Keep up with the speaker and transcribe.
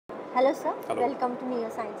Hello sir, Hello. welcome to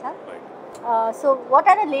Neuroscience Hub. Right. So what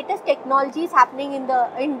are the latest technologies happening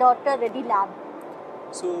in Dr. Reddy Lab?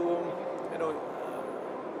 So,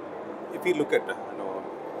 if we look at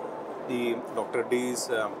the Dr. D's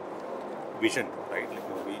vision, right?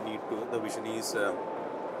 We need to. The vision is uh,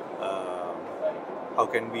 how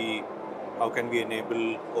can we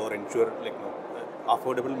enable or ensure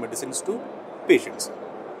affordable medicines to patients.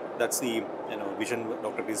 That's the vision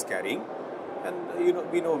Dr. D is carrying, and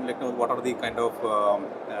we know what are the kind of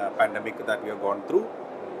pandemic that we have gone through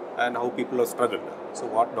and how people have struggled. So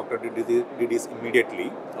what Dr. did is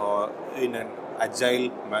immediately in an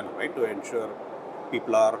agile manner, right, to ensure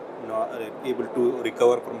people are able to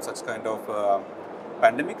recover from such kind of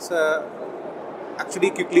pandemics.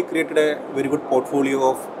 Actually, quickly created a very good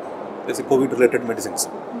portfolio of, let's say, COVID-related medicines.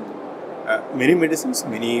 Many medicines,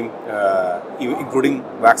 including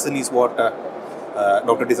vaccine, is what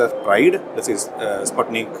Dr. D has tried. This is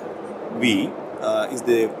Sputnik V is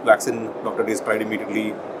the vaccine Dr. D has tried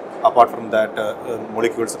immediately. Apart from that,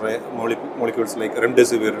 molecules like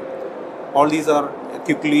remdesivir, all these are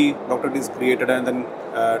quickly Dr. D has created and then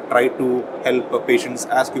try to help patients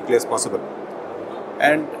as quickly as possible.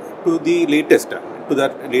 And to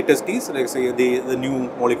that latest is, like say, the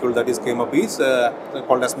new molecule that is came up is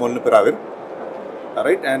called as molnupiravir.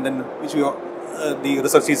 Right, and then the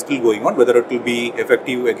research is still going on whether it will be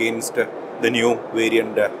effective against the new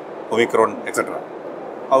variant Omicron, etc.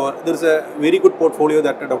 However, there is a very good portfolio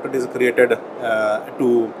that Dr. D has created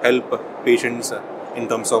to help patients in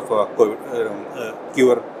terms of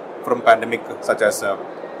cure from pandemic such as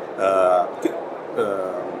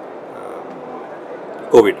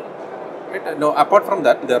COVID. Right. Now, apart from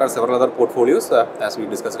that, there are several other portfolios as we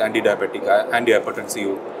discussed: anti-diabetic,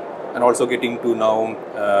 anti-hypertensive, and also getting to now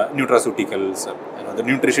nutraceuticals, the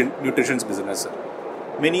nutrition's business.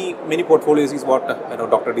 Many portfolios is what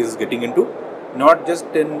Dr. D is getting into, not just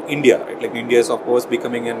in India, right? Like India is of course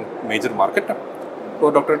becoming a major market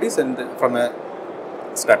for Dr. D's, and from a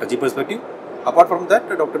strategy perspective. Apart from that,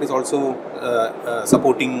 Dr. D is also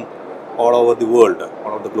supporting all over the world,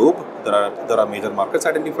 all over the globe. There are major markets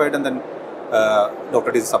identified, and then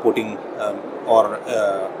Dr. D is supporting or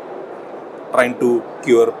trying to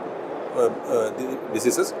cure the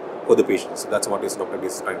diseases for the patients. That's what Dr. D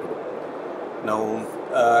is trying to do. Now,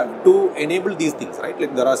 to enable these things, right?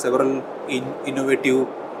 Like there are several innovation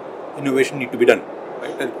need to be done,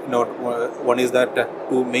 right? One is that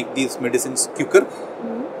to make these medicines quicker,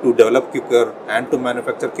 to develop quicker, and to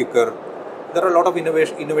manufacture quicker. There are a lot of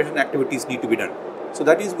innovation activities need to be done. So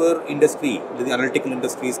that is where the analytical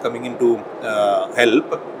industry is coming into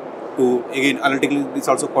help. To again, analytical is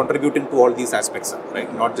also contributing to all these aspects, right?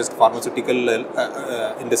 Not just pharmaceutical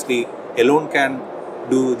industry alone can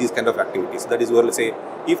do these kind of activities. That is where, let's say,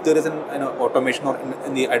 if there is an automation or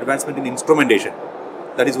in the advancement in instrumentation,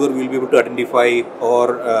 that is where we will be able to identify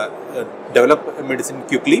or develop a medicine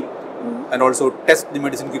quickly, and also test the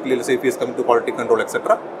medicine quickly. Let's say if it is coming to quality control,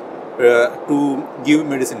 etc. To give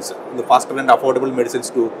medicines, the faster and affordable medicines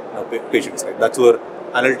to patients. Right? That's where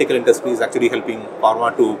analytical industry is actually helping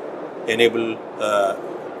pharma to enable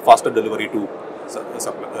faster delivery to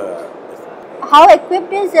How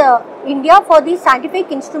equipped is India for the scientific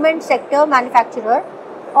instrument sector manufacturer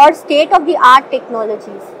or state-of-the-art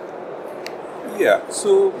technologies? Yeah,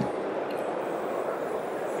 so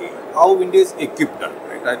how India is equipped,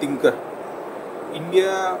 right? I think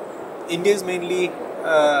India is mainly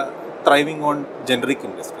thriving on generic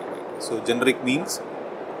industry. Right? So generic means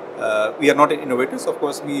we are not innovators. Of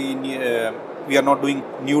course, we are not doing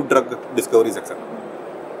new drug discoveries, etc.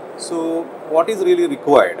 So what is really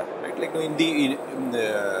required, right? Like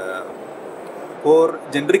for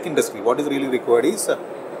generic industry, what is really required is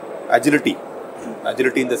agility.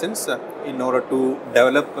 Agility in the sense, in order to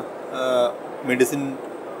develop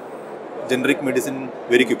generic medicine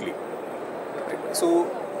very quickly. Right? So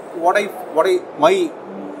my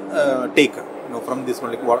take, from this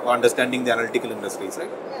one, like understanding the analytical industries, right?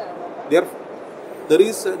 There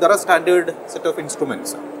are standard set of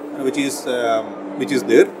instruments which is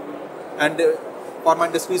there, and pharma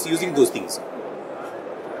industry is using those things.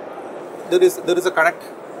 There is a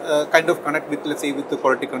kind of connect with, let's say, with the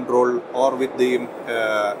quality control or with the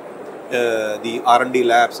R&D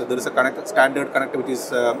labs. There is a standard connect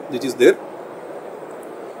which is there.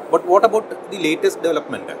 But what about the latest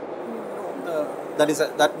development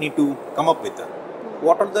that need to come up with?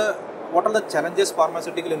 What are the challenges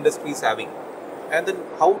pharmaceutical industry is having, and then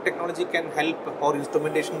how technology can help or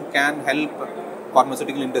instrumentation can help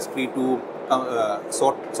pharmaceutical industry to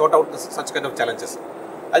sort out such kind of challenges.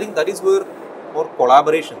 I think that is where more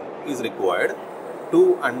collaboration is required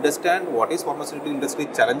to understand what is pharmaceutical industry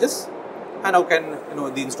challenges and how can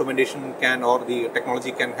the instrumentation can or the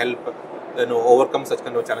technology can help overcome such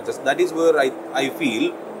kind of challenges. That is where I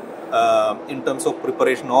feel in terms of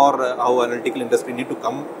preparation or how analytical industry need to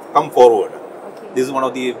come forward. Okay. This is one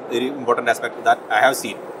of the very important aspects that I have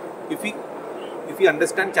seen. If we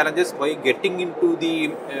understand challenges by getting into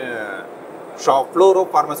the shop floor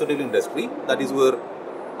of pharmaceutical industry, that is where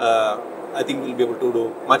I think we'll be able to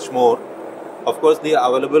do much more. Of course, the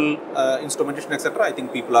available instrumentation, etc. I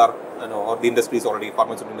think people are, or the industry is already,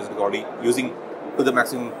 pharmaceutical industry is already using to the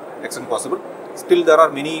maximum extent possible. Still, there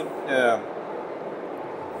are many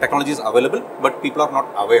technologies available, but people are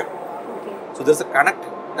not aware. Okay. So there's a connect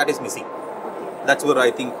that is missing. Okay. That's where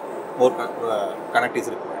I think more connect is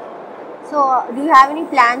required. So, do you have any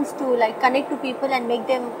plans to like connect to people and make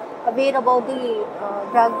them aware about the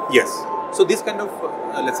drug? Yes. So this kind of,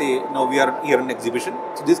 let's say, now we are here in exhibition.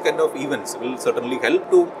 So this kind of events will certainly help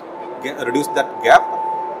to reduce that gap.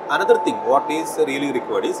 Another thing, what is really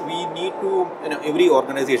required is we need to, every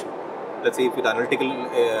organization, let's say if it's an analytical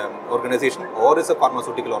organization or is a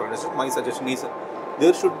pharmaceutical organization, my suggestion is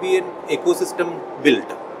there should be an ecosystem built.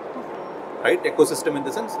 Right? Ecosystem in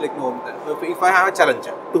the sense, like, if I have a challenge,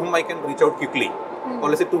 to whom I can reach out quickly, or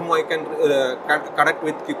let's say to whom I can connect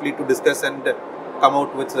with quickly to discuss and come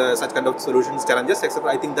out with such kind of solutions, challenges,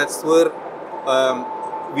 etc. I think that's where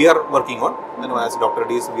we are working on. As Dr.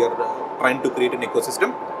 Reddy's, we are trying to create an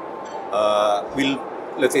ecosystem. We'll,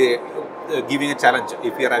 let's say, giving a challenge.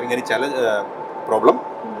 If we are having any challenge problem,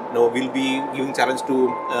 we'll be giving challenge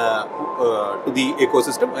to the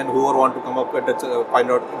ecosystem, and whoever want to come up with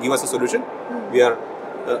find out, give us a solution. We are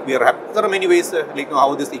happy. There are many ways like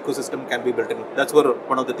how this ecosystem can be built in. That's where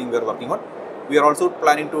one of the things we are working on. We are also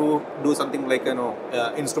planning to do something like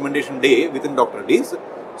instrumentation day within Dr. Reddy's,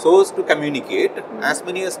 so as to communicate as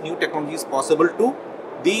many as new technologies possible to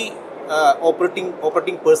the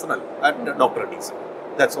operating personnel at Dr. Reddy's.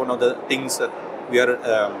 That's one of the things we are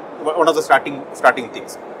one of the starting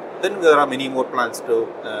things. Then there are many more plans to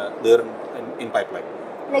there in pipeline.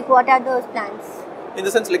 Like what are those plans? In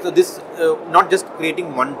the sense, like this, not just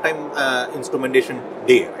creating one-time instrumentation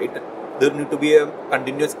day, right? There need to be a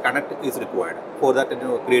continuous connect is required. For that,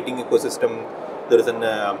 creating ecosystem. There is an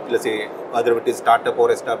let's say whether it is startup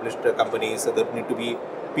or established companies. There need to be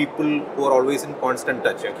people who are always in constant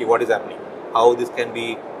touch. Okay, what is happening? How this can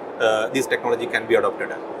be, this technology can be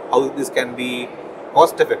adopted. How this can be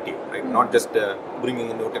cost effective, right? Not just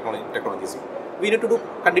bringing in new technologies. We need to do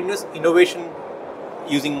continuous innovation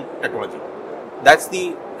using technology. That's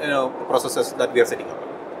the processes that we are setting up.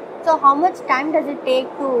 So, how much time does it take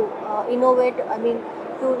to innovate? I mean,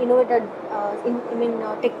 to innovate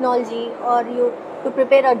technology, or to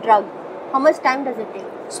prepare a drug. How much time does it take?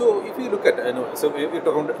 So, if you look at so if you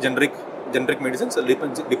talk about generic medicines,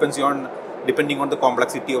 depending on the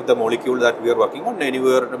complexity of the molecule that we are working on,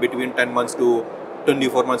 anywhere between 10 months to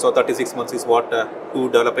 24 months or 36 months is what to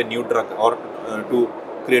develop a new drug or to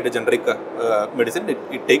create a generic medicine.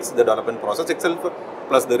 It takes the development process itself,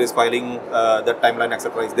 plus there is filing, the timeline,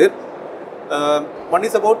 etc. is there. One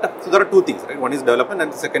is about, so there are two things, right? One is development,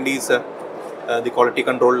 and the second is the quality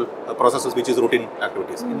control processes, which is routine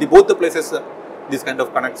activities. In both the places, this kind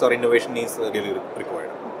of connects or innovation is really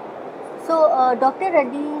required. So, Dr.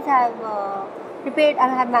 Reddy's have prepared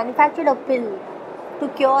and have manufactured a pill to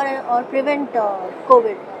cure or prevent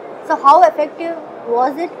COVID. So, how effective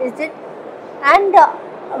was it? Is it? And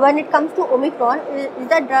when it comes to Omicron, is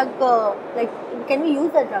that drug can we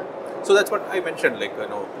use that drug? So that's what I mentioned. Like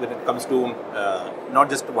when it comes to not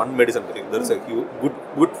just one medicine, there is a huge,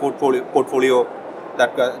 good portfolio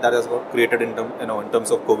that has got created in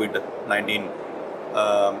terms of COVID-19.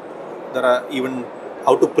 There are even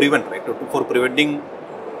how to prevent, right? For preventing,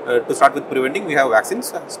 to start with preventing, we have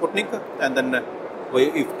vaccines, Sputnik, and then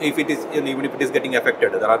if it is even if it is getting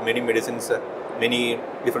affected, there are many medicines, many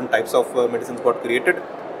different types of medicines got created.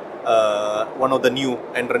 One of the new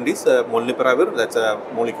entrant is molnupiravir. That's a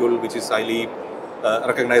molecule which is highly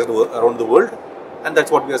recognized around the world, and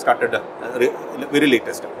that's what we have started very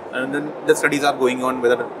latest. And then the studies are going on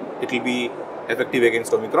whether it will be effective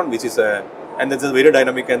against Omicron, which is and that's a very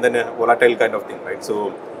dynamic and then a volatile kind of thing, right?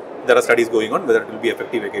 So there are studies going on whether it will be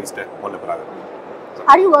effective against molnupiravir.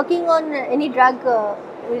 Are you working on any drug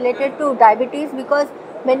related to diabetes? Because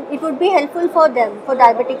when it would be helpful for them, for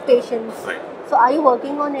diabetic patients. Right. So, are you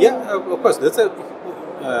working on any? Yeah, of course. That's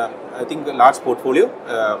I think a large portfolio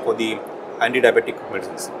for the anti-diabetic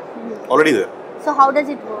medicines already there. So, how does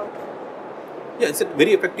it work? Yeah, it's a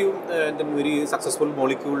very effective and then very successful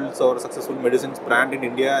molecules or successful medicines brand in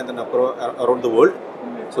India and then around the world.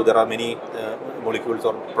 So there are many molecules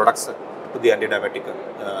or products to the anti-diabetic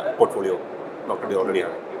portfolio Dr. D already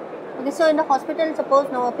having. Okay, so in the hospital,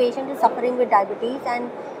 suppose now a patient is suffering with diabetes and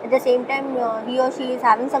at the same time he or she is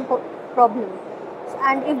having some problem.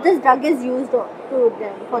 And if this drug is used for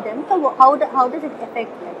them, so how does it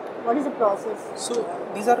affect them? What is the process? So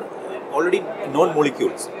these are already known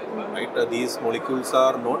molecules, right? These molecules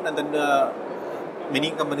are known, and then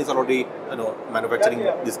many companies are already manufacturing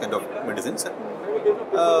this kind of medicines.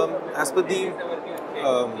 As per the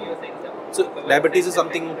so diabetes is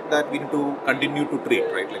something that we need to continue to treat,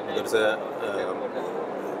 right? Like there is a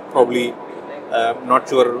probably not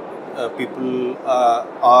sure people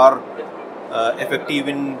are effective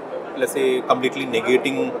in, let's say, completely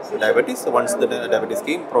negating diabetes. So once the diabetes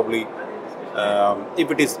came, probably if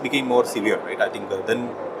it is became more severe, right? I think then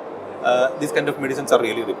these kind of medicines are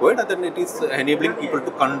really required, and then it is enabling people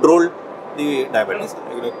to control the diabetes.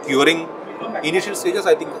 Curing initial stages,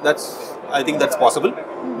 I think that's possible,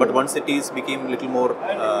 but once it is became little more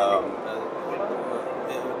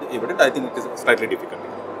evident, I think it is slightly difficult.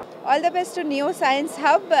 All the best to Neoscience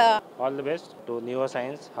Hub. All the best to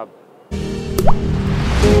Neoscience Hub.